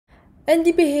and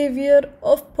the behavior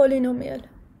of polynomial.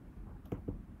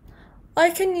 I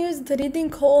can use the leading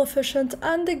coefficient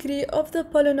and degree of the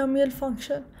polynomial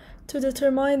function to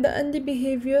determine the end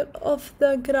behavior of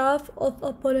the graph of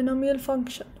a polynomial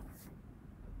function.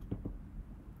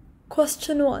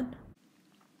 Question 1.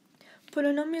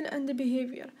 Polynomial and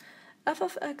behavior. F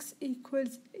of x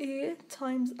equals a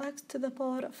times x to the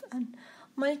power of n.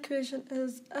 My equation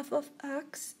is f of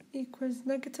x equals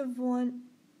 -1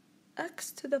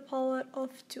 x to the power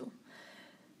of 2.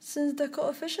 Since the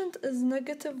coefficient is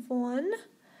 -1,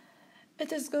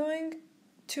 it is going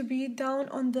to be down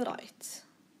on the right.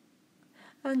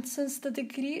 And since the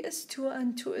degree is 2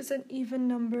 and 2 is an even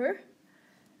number,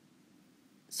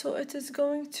 so it is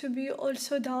going to be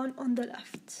also down on the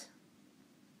left.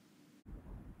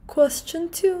 Question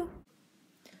 2.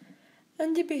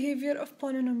 And the behavior of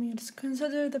polynomials.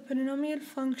 Consider the polynomial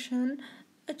function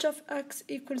h of x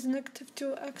equals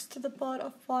 -2x to the power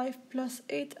of 5 plus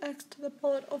 8x to the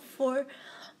power of 4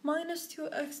 minus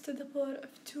 2x to the power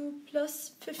of 2 plus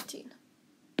 15.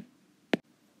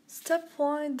 Step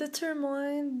 1.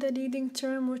 Determine the leading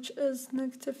term, which is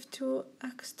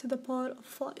 -2x to the power of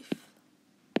 5.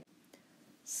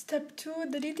 Step 2.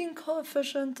 The leading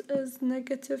coefficient is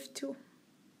 -2.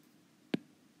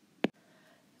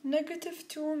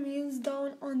 -2 means down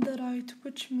on the right,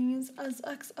 which means as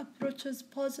x approaches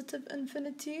positive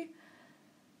infinity,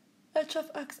 h of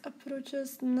x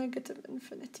approaches negative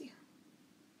infinity.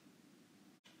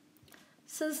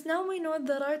 Since now we know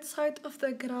the right side of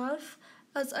the graph,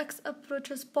 as x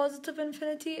approaches positive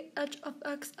infinity, h of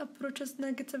x approaches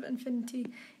negative infinity.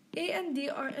 A and D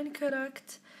are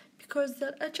incorrect because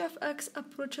the h of x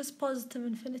approaches positive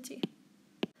infinity.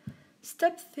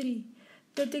 Step 3.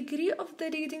 The degree of the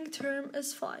leading term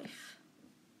is 5.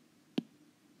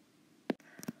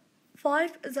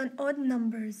 5 is an odd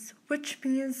number, which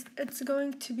means it's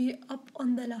going to be up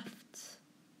on the left.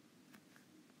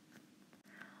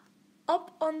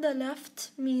 Up on the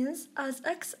left means as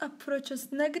x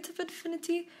approaches negative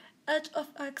infinity, h of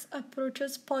x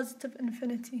approaches positive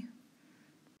infinity.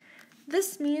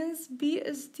 This means B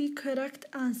is the correct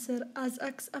answer as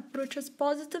x approaches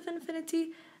positive infinity,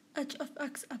 h of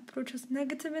x approaches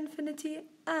negative infinity,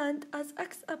 and as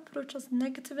x approaches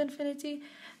negative infinity,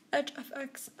 h of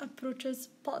x approaches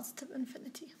positive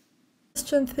infinity.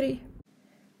 Question 3.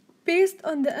 Based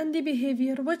on the end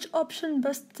behavior, which option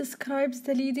best describes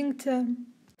the leading term?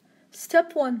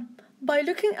 Step 1. By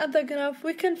looking at the graph,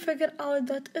 we can figure out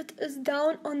that it is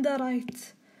down on the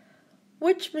right,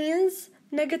 which means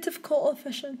negative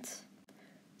coefficient.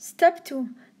 Step 2.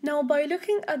 Now by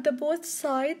looking at the both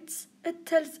sides, it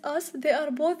tells us they are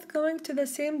both going to the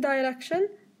same direction,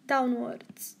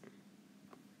 downwards.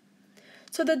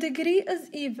 So the degree is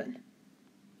even.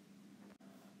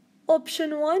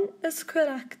 Option 1 is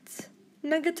correct.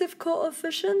 Negative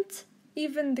coefficient,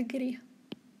 even degree.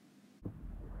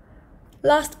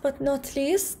 Last but not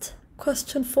least,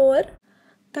 question 4.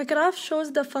 The graph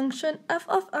shows the function f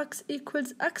of x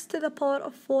equals x to the power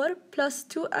of 4 plus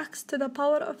 2x to the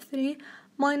power of 3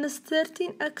 minus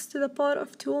 13x to the power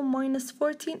of 2 minus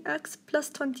 14x plus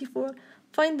 24.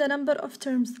 Find the number of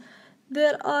terms.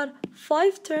 There are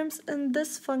 5 terms in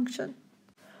this function,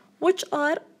 which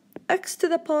are x to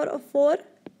the power of 4,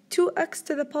 2x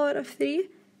to the power of 3,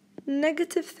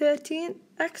 negative 13,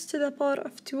 x to the power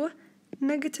of 2,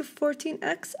 negative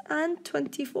 14x, and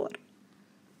 24.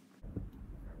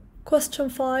 Question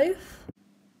 5.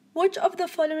 Which of the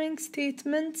following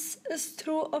statements is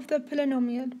true of the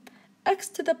polynomial? X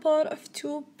to the power of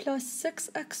 2 plus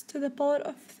 6x to the power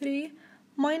of 3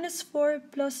 minus 4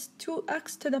 plus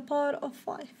 2x to the power of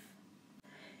 5.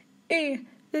 A.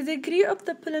 The degree of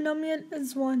the polynomial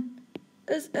is 1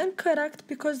 is incorrect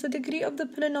because the degree of the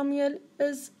polynomial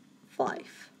is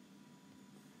 5.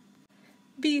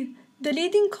 B. The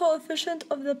leading coefficient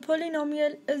of the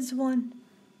polynomial is 1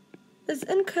 is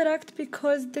incorrect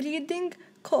because the leading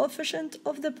coefficient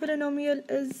of the polynomial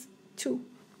is 2.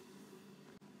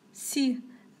 C.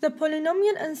 The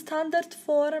polynomial in standard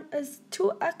form is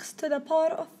 2x to the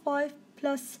power of 5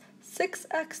 plus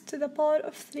 6x to the power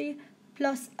of 3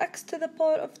 plus x to the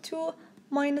power of 2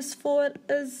 minus 4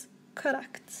 is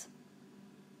correct.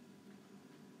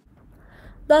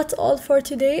 That's all for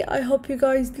today. I hope you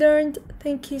guys learned.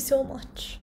 Thank you so much.